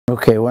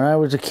Okay, when I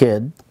was a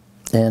kid,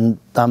 and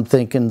I'm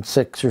thinking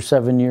 6 or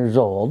 7 years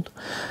old,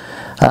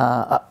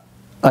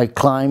 I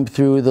climbed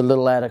through the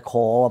little attic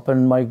hole up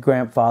in my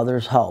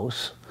grandfather's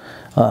house.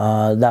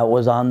 That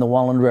was on the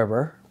Welland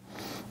River.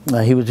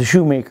 He was a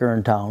shoemaker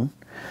in town,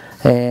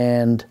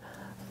 and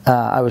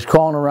I was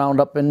crawling around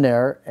up in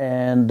there,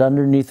 and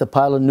underneath a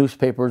pile of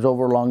newspapers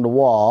over along the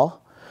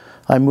wall,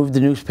 I moved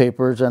the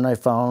newspapers and I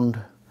found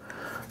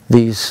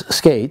these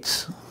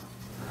skates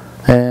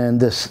and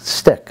this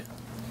stick.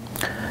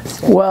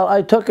 Well,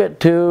 I took it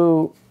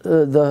to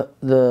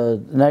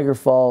the Niagara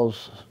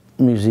Falls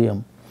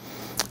Museum,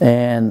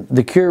 and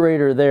the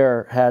curator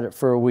there had it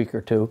for a week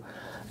or two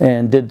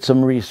and did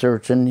some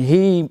research, and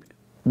he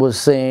was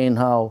saying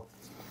how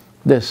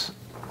this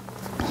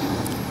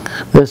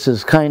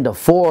is kind of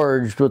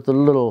forged with the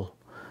little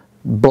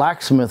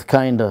blacksmith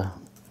kind of,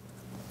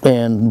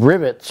 and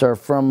rivets are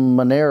from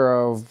an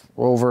era of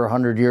over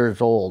 100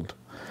 years old.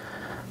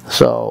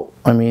 So,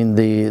 I mean,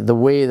 the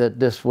way that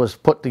this was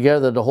put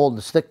together to hold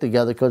the stick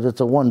together, because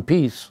it's a one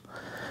piece,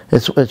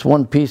 it's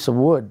one piece of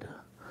wood,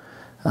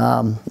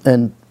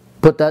 and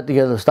put that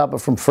together to stop it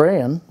from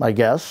fraying, I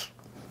guess,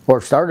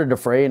 or started to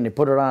fray and they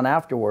put it on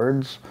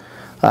afterwards.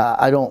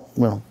 I don't,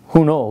 you know,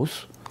 who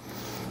knows?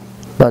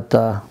 But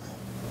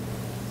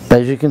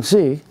as you can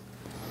see,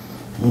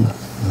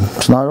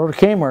 it's not out of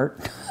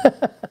Kmart.